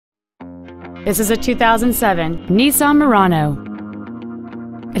This is a 2007 Nissan Murano.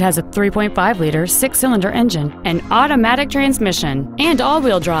 It has a 3.5-liter six-cylinder engine, an automatic transmission, and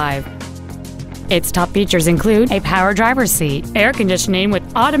all-wheel drive. Its top features include a power driver's seat, air conditioning with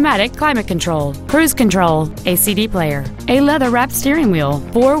automatic climate control, cruise control, a CD player, a leather-wrapped steering wheel,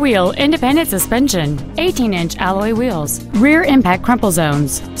 four-wheel independent suspension, 18-inch alloy wheels, rear impact crumple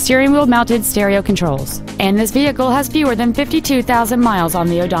zones, steering wheel mounted stereo controls, and this vehicle has fewer than 52,000 miles on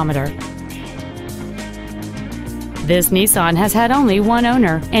the odometer. This Nissan has had only one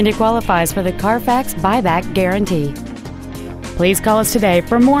owner, and it qualifies for the Carfax buyback guarantee. Please call us today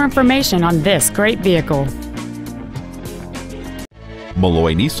for more information on this great vehicle.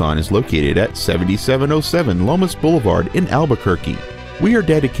 Melloy Nissan is located at 7707 Lomas Boulevard in Albuquerque. We are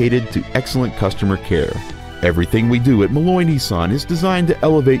dedicated to excellent customer care. Everything we do at Melloy Nissan is designed to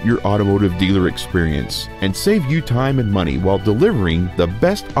elevate your automotive dealer experience and save you time and money while delivering the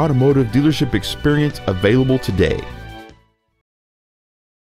best automotive dealership experience available today.